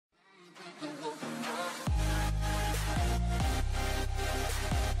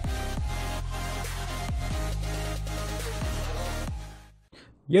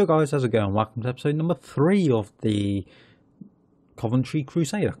Yo guys, how's it going? Welcome to episode number 3 of the Coventry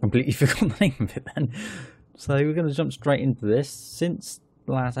Crusade. I completely forgot the name of it then. So we're going to jump straight into this. Since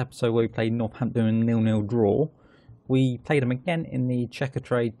the last episode where we played Northampton in a 0-0 draw, we played them again in the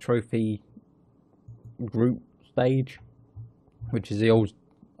Trade Trophy group stage, which is the old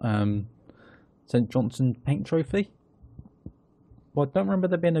St Johnson Paint Trophy. Well, I don't remember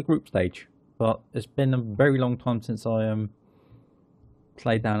there being a group stage, but it's been a very long time since I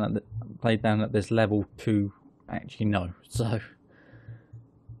played down at this level to actually know. So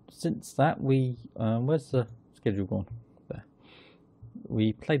since that, we where's the schedule gone? There.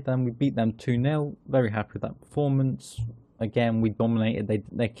 We played them. We beat them 2-0. Very happy with that performance. Again, we dominated.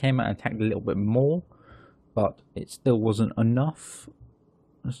 They came out and attacked a little bit more, but it still wasn't enough.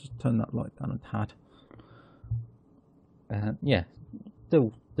 Let's just turn that light down a tad. Yeah,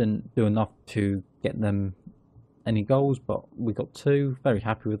 still didn't do enough to get them any goals, but we got 2. Very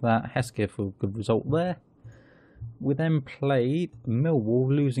happy with that. Hesketh with a good result there. We then played Millwall,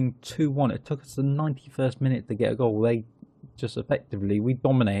 losing 2-1. It took us the 91st minute to get a goal. They just we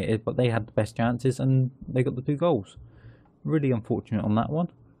dominated, but they had the best chances and they got the 2 goals. Really unfortunate on that one.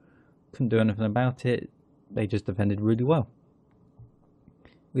 Couldn't do anything about it. They just defended really well.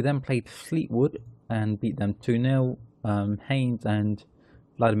 We then played Fleetwood and beat them 2-0. Haynes and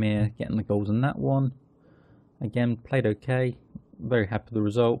Vladimir getting the goals in that one. Again, played okay. Very happy with the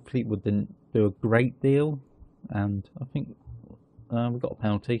result. Fleetwood didn't do a great deal, and I think we got a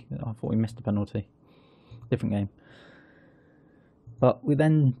penalty. I thought we missed a penalty. Different game. But we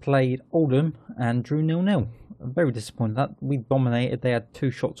then played Oldham and drew 0-0. Very disappointed that we dominated. They had 2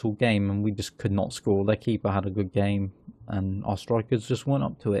 shots all game, and we just could not score. Their keeper had a good game, and our strikers just weren't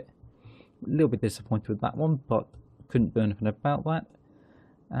up to it. A little bit disappointed with that one, but couldn't do anything about that.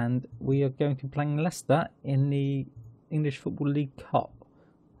 And we are going to be playing Leicester in the English Football League Cup.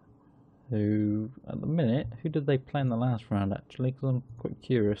 Who, at the minute, who did they play in the last round actually? Because I'm quite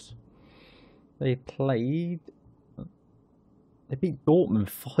curious. They beat Dortmund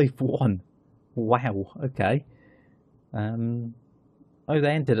 5-1. Wow, okay. Oh,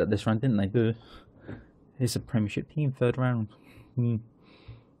 they ended at this round, didn't they? It's a Premiership team, 3rd round.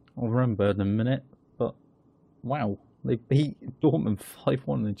 I'll remember in a minute, but wow. They beat Dortmund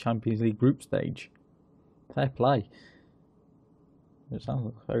 5-1 in the Champions League group stage. Fair play. It sounds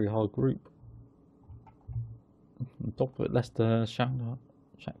like a very hard group. On top of it, Leicester,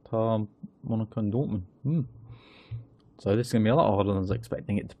 Shakhtar, Monaco and Dortmund. So this is going to be a lot harder than I was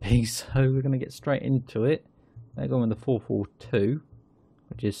expecting it to be. So we're going to get straight into it. They're going with the 4-4-2,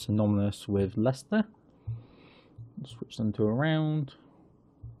 which is synonymous with Leicester. Switch them to a round.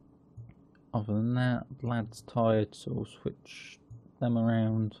 Other than that, Vlad's tired, so we'll switch them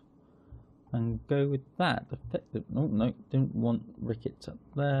around and go with that. Effective. Oh no, didn't want Ricketts up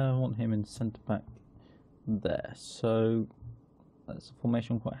there. I want him in centre back there. So that's a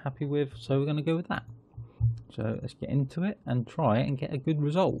formation I'm quite happy with. So we're going to go with that. So let's get into it and try it and get a good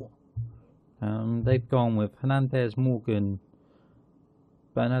result. They've gone with Hernandez, Morgan,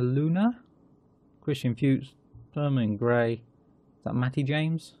 Benaluna, Christian Fuchs, Thurman Gray. Is that Matty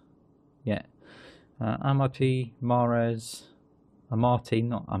James? Yeah, Amati, Mahrez, Amati,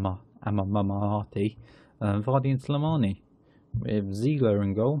 not Amati, Vardy and Slimani. With Ziegler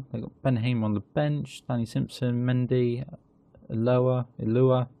in goal. They've got Ben Hamer on the bench, Danny Simpson, Mendy, Ilua,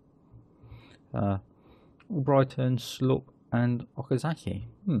 Brighton, Slup and Okazaki.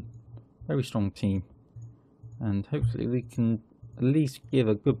 Very strong team. And hopefully we can at least give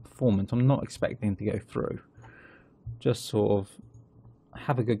a good performance. I'm not expecting to go through. Just sort of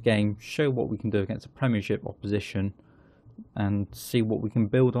have a good game, show what we can do against a Premiership opposition, and see what we can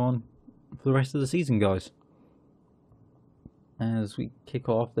build on for the rest of the season, guys. As we kick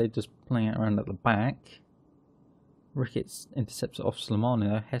off, they're just playing it around at the back. Ricketts intercepts it off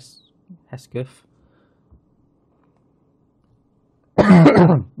Slimani, Hesketh.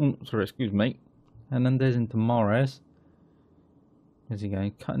 Sorry, excuse me. And then there's into Mahrez. Where's he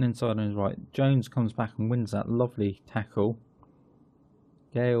going? Cutting inside on his right. Jones comes back and wins that lovely tackle.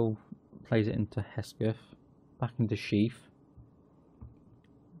 Gale plays it into Hesketh, back into Sheaf.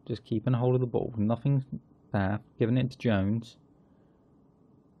 Just keeping a hold of the ball. Nothing there. Giving it to Jones.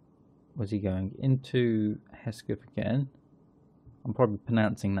 Where's he going? Into Hesketh again. I'm probably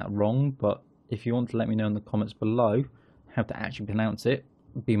pronouncing that wrong, but if you want to let me know in the comments below how to actually pronounce it,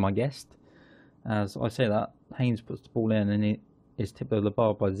 be my guest. As I say that, Haynes puts the ball in and it is tipped over the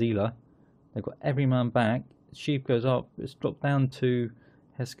bar by Ziegler. They've got every man back. Sheaf goes up. It's dropped down to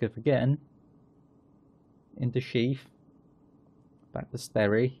Hesketh again, into Sheaf, back to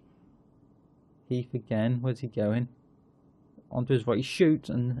Sterry, Heath again, where's he going? onto his right. He shoots,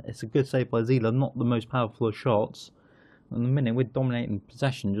 and it's a good save by Zila. Not the most powerful of shots. In the minute we're dominating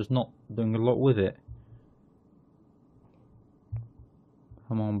possession, just not doing a lot with it.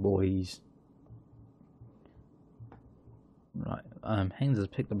 Come on, boys. Right, Haynes has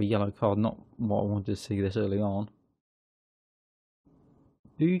picked up a yellow card. Not what I wanted to see this early on.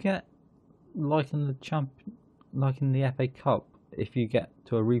 Do you get, like in the FA Cup, if you get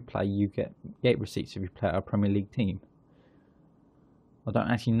to a replay, you get gate receipts if you play at a Premier League team? I don't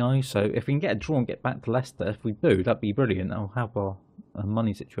actually know. So if we can get a draw and get back to Leicester, if we do, that'd be brilliant. That'll help our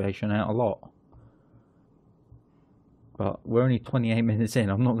money situation out a lot. But we're only 28 minutes in.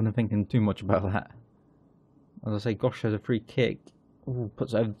 I'm not going to think too much about that. As I say, Gosh has a free kick. Ooh,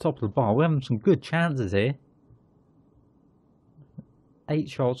 puts it over the top of the bar. We're having some good chances here. 8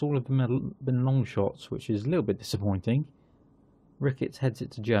 shots, all of them have been long shots, which is a little bit disappointing. Ricketts heads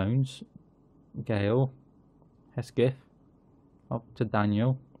it to Jones. Gale. Hesketh. Up to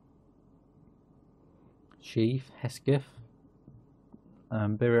Daniel. Sheaf. Hesketh.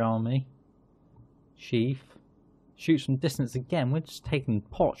 Biriarmi. Sheaf. Shoots from distance again. We're just taking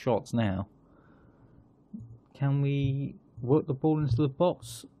pot shots now. Can we work the ball into the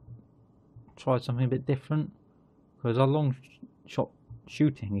box? Try something a bit different? Because our long shot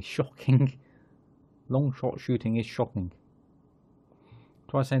shooting is shocking. Long shot shooting is shocking.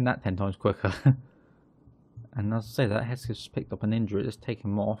 Try saying that 10 times quicker. And as I say, that Hesketh's picked up an injury. Let's take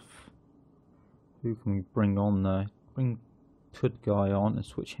him off. Who can we bring on though? Bring Tudguy on and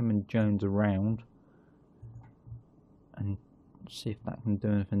switch him and Jones around. And see if that can do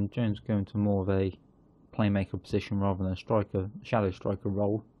anything. Jones going to more of a playmaker position rather than a striker, shadow striker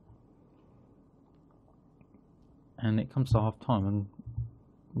role. And it comes to half time and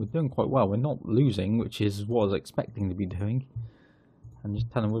we're doing quite well. We're not losing, which is what I was expecting to be doing. And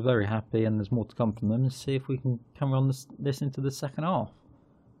just tell them we're very happy and there's more to come from them, and see if we can come on this into the second half.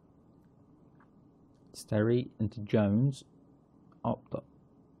 Sterry into Jones, up to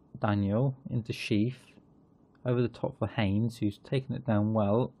Daniel, into Sheaf, over the top for Haynes, who's taken it down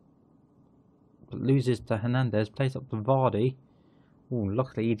well, but loses to Hernandez, plays up to Vardy. Oh,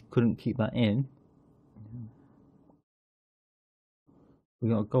 luckily he couldn't keep that in. We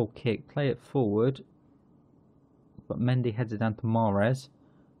got a goal kick, play it forward, but Mendy heads it down to Mahrez,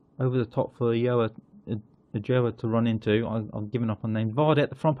 over the top for Joa to run into. I've given up on name. Vardy at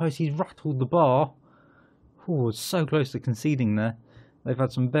the front post, he's rattled the bar. Oh, so close to conceding there. They've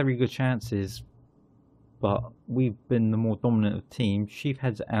had some very good chances, but we've been the more dominant team. Sheaf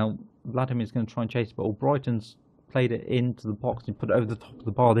heads it out. Vladimir's going to try and chase it, but Brighton's played it into the box and put it over the top of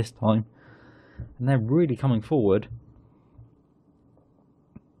the bar this time. And they're really coming forward.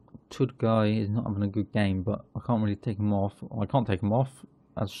 Tudguy is not having a good game, but I can't really take him off. I can't take him off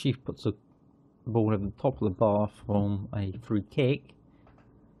as Sheaf puts the ball over the top of the bar from a free kick.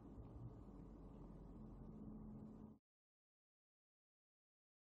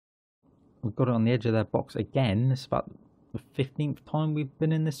 We've got it on the edge of their box again. It's about the 15th time we've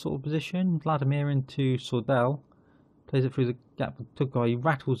been in this sort of position. Vladimir into Sordell. Plays it through the gap with Tudguy. He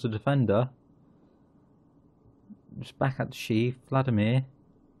rattles the defender. Just back at the Sheaf. Vladimir.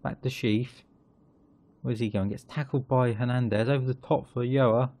 Back to Sheaf. Where's he going? Gets tackled by Hernandez. Over the top for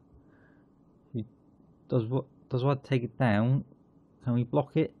Joa. He does what to take it down. Can we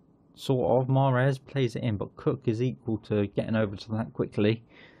block it? Sort of. Mahrez plays it in, but Cook is equal to getting over to that quickly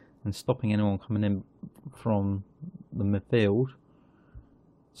and stopping anyone coming in from the midfield.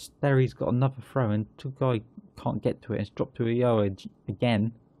 Sterry's got another throw in. Tudguy can't get to it. It's dropped to Joa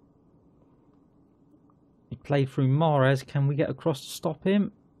again. He played through Mahrez. Can we get across to stop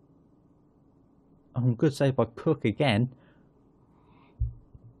him? Oh, good save by Cook again.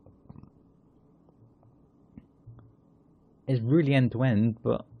 It's really end to end,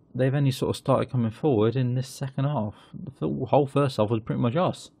 but they've only sort of started coming forward in this second half. The whole first half was pretty much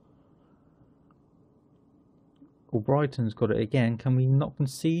us. Well, Brighton's got it again. Can we not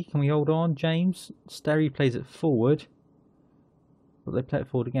concede? Can we hold on? James. Sterry plays it forward. But they play it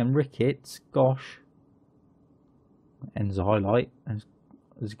forward again. Ricketts. Gosh. Ends the highlight.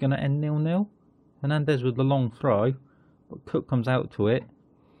 Is it going to end 0-0? Hernandez with the long throw. But Cook comes out to it.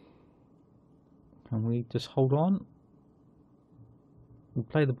 Can we just hold on? We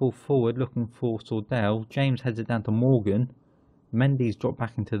play the ball forward looking for Sordell. James heads it down to Morgan. Mendy's dropped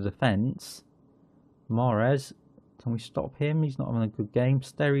back into the defence. Mahrez. Can we stop him? He's not having a good game.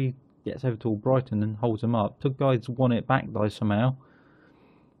 Sterry gets over to Brighton and holds him up. Tudguy's won it back though somehow.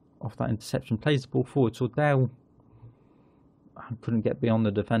 Off that interception. Plays the ball forward. Sordell couldn't get beyond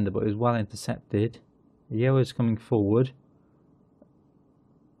the defender, but it was well intercepted. Joa's coming forward.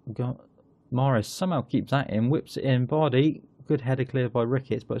 Mahrez somehow keeps that in. Whips it in. Vardy Good header cleared by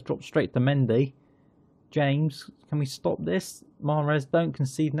Ricketts, but it's dropped straight to Mendy. James, can we stop this? Mahrez, don't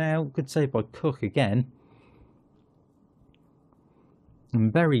concede now. Good save by Cook again.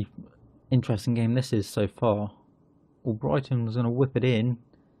 And very interesting game this is so far. Well, Brighton's going to whip it in.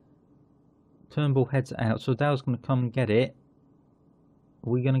 Turnbull heads out. So Dow's going to come and get it. Are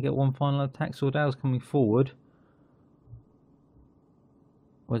we going to get one final attack? So Dow's coming forward.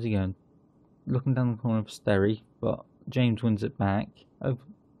 Where's he going? Looking down the corner for Sterry, but James wins it back.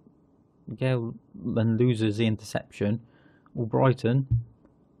 Gale then loses the interception. Well, Brighton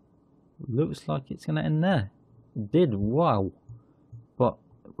looks like it's going to end there. It did, wow. But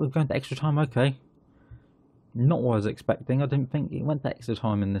we're going to extra time, okay. Not what I was expecting. I didn't think it went to extra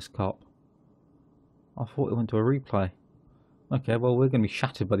time in this cup. I thought it went to a replay. Okay, well, we're going to be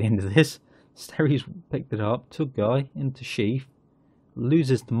shattered by the end of this. Sterry's picked it up, took guy into Sheaf.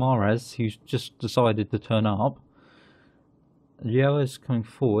 Loses to Mahrez, who's just decided to turn up. Yoa's coming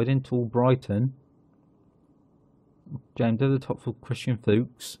forward into all Brighton. James over the top for Christian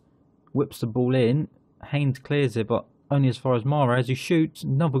Fuchs. Whips the ball in. Haynes clears it, but only as far as Mahrez, who shoots.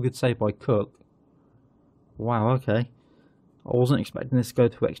 Another good save by Cook. Wow, okay. I wasn't expecting this to go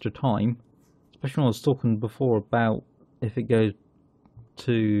to extra time. Especially when I was talking before about if it goes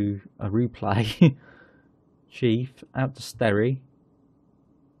to a replay. Chief, out to Sterry.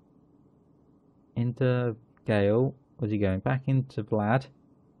 Into Gale. Where's he going? Back into Vlad.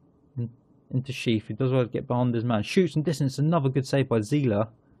 Into Sheaf, who does well to get behind his man. Shoots from distance. Another good save by Zila.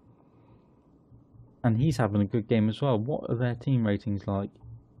 And he's having a good game as well. What are their team ratings like?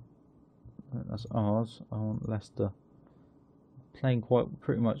 That's ours. I want Leicester. Playing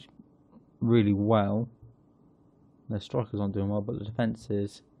pretty much really well. Their strikers aren't doing well, but the defence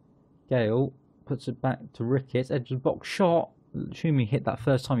is. Gale puts it back to Ricketts. Edge of the box shot. Assuming he hit that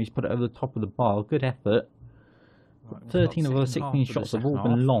first time, he's put it over the top of the bar. Good effort. Right, 13 of our 16 shots have all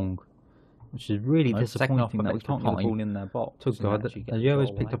been long, which is really disappointing that we can't get the ball in their box.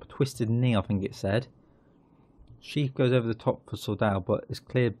 Yoa's picked up a twisted knee, I think it said. Sheaf goes over the top for Soldal, but it's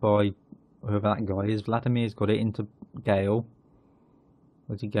cleared by whoever that guy is. Vladimir's got it into Gale.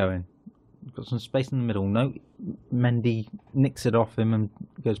 Where's he going? Got some space in the middle. No, Mendy nicks it off him and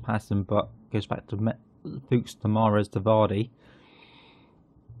goes past him, but goes back to Fuchs to Mahrez to Vardy.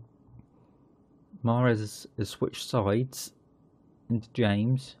 Mahrez has switched sides into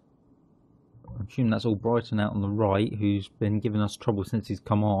James. I'm assuming that's all Brighton out on the right, who's been giving us trouble since he's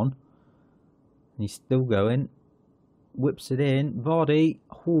come on. And he's still going. Whips it in. Vardy.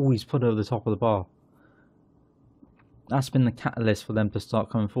 Oh, he's put over the top of the bar. That's been the catalyst for them to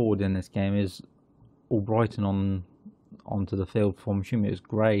start coming forward in this game, is all Brighton onto the field for. I'm assuming it was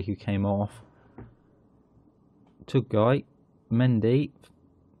Gray who came off. Took guy. Mendy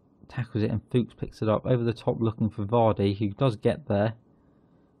tackles it and Fuchs picks it up over the top looking for Vardy, who does get there.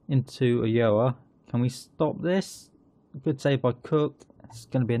 Into Ayoa. Can we stop this? Good save by Cook. It's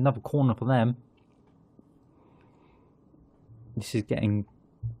going to be another corner for them. This is getting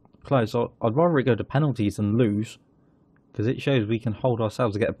close. I'd rather it go to penalties than lose, because it shows we can hold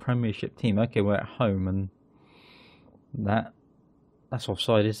ourselves to get a Premiership team. Okay, we're at home, and that's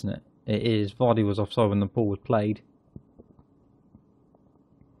offside, isn't it? It is. Vardy was offside when the ball was played.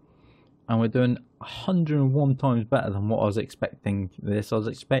 And we're doing 101 times better than what I was expecting this. I was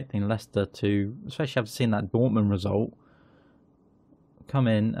expecting Leicester to, especially after seeing that Dortmund result, come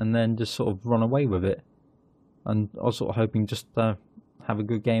in and then just sort of run away with it. And I was sort of hoping just to have a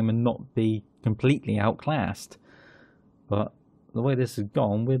good game and not be completely outclassed. But the way this has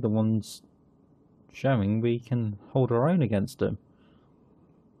gone, we're the ones showing we can hold our own against them.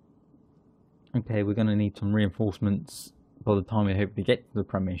 Okay, we're going to need some reinforcements by the time we hopefully get to the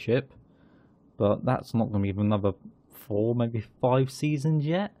Premiership. But that's not going to be another 4, maybe 5 seasons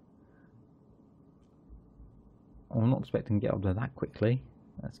yet. I'm not expecting to get up there that quickly.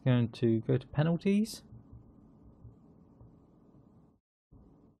 That's going to go to penalties.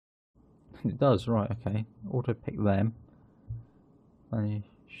 It does, right, okay. Auto pick them. And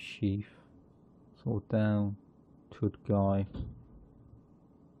Sheaf. Sword down. Good guy.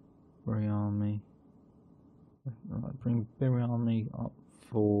 Biryami. Right, bring Biryami up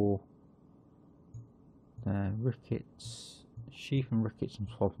for there. Ricketts. Sheaf and Ricketts can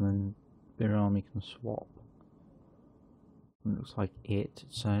swap, and then Biryami can swap. It looks like it.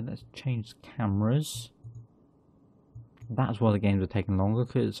 So let's change cameras. That's why the games are taking longer,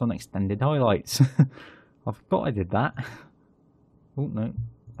 because it's on extended highlights. I forgot I did that. Oh no,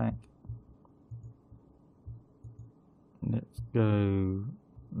 back. Let's go.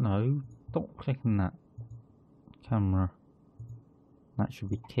 No, stop clicking that camera. That should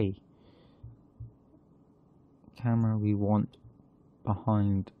be key. camera we want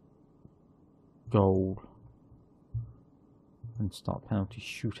behind goal and start penalty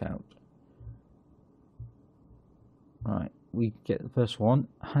shootout. Right, we get the first one,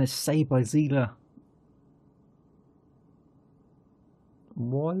 and it's saved by Zila.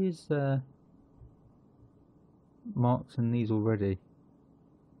 Why is there marks in these already?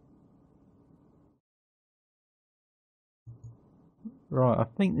 Right, I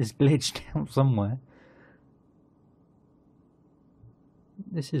think this glitched out somewhere.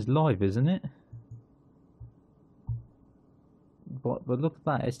 This is live, isn't it? But look at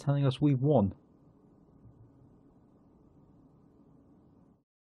that, it's telling us we've won.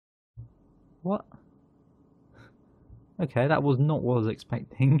 What? Okay, that was not what I was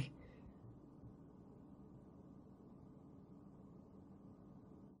expecting.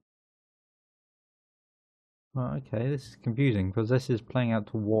 Right, okay, this is confusing because this is playing out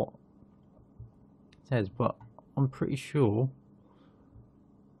to what it says, but I'm pretty sure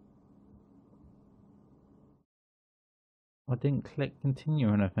I didn't click continue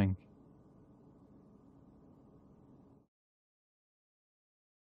or anything.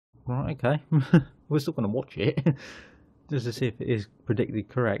 Right, okay. We're still going to watch it just to see if it is predicted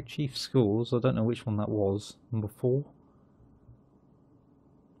correct. Chief scores, I don't know which one that was. Number 4.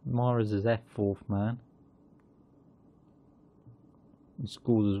 Mara's is F, 4th man. He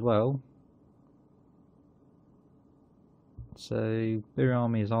scores as well. So, Beer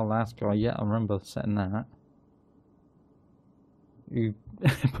Army is our last guy. Yeah, I remember setting that. Who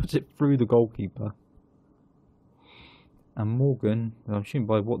puts it through the goalkeeper. And Morgan, I'm assuming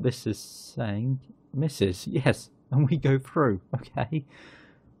by what this is saying, misses. Yes, and we go through. Okay.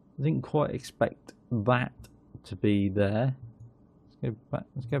 I didn't quite expect that to be there.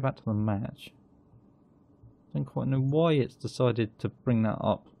 Let's go back to the match. I don't quite know why it's decided to bring that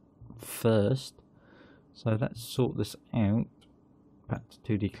up first. So let's sort this out. Back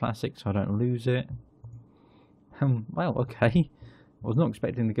to 2D Classic so I don't lose it. Well, okay. I was not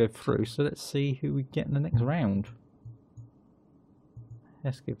expecting to go through, so let's see who we get in the next round.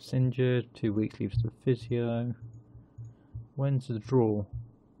 Hesketh's injured, 2 weeks leaves the physio. When's the draw?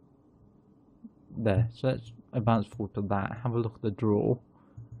 There, so let's advance forward to that. Have a look at the draw.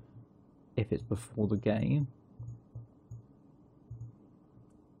 If it's before the game.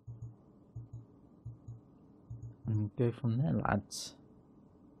 And go from there, lads.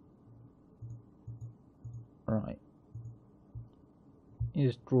 Right.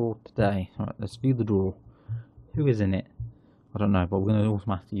 Here's draw today. Alright, let's view the draw. Who is in it? I don't know, but we're going to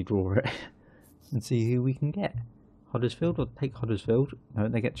automatically draw it and see who we can get. Huddersfield, or take Huddersfield. No,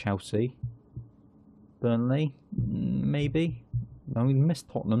 they get Chelsea. Burnley, maybe. No, we missed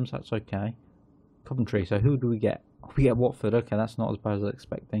Tottenham, so that's okay. Coventry, so who do we get? We get Watford, okay, that's not as bad as I was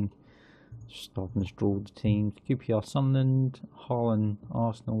expecting. Just starting to draw the teams. QPR, Sunderland, Haaland,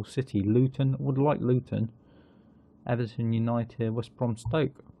 Arsenal, City, Luton. Would like Luton. Everton, United, West Brom,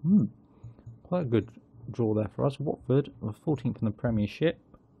 Stoke. Quite a good draw there for us. Watford are 14th in the Premiership,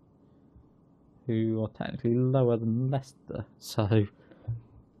 who are technically lower than Leicester. So, in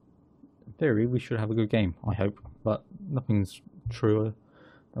theory, we should have a good game, I hope. But nothing's truer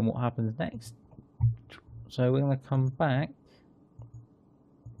than what happens next. So we're going to come back.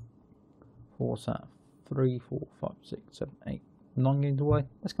 What's that? 3, 4, 5, 6, 7, 8, 9 games away.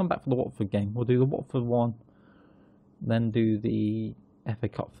 Let's come back for the Watford game. We'll do the Watford one, then do the FA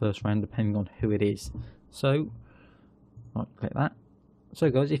Cup first round, depending on who it is. So, right, click that. So,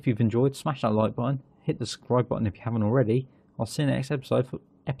 guys, if you've enjoyed, smash that like button, hit the subscribe button if you haven't already. I'll see you in the next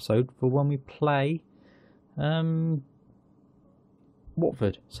episode for when we play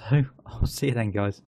Watford. So, I'll see you then, guys.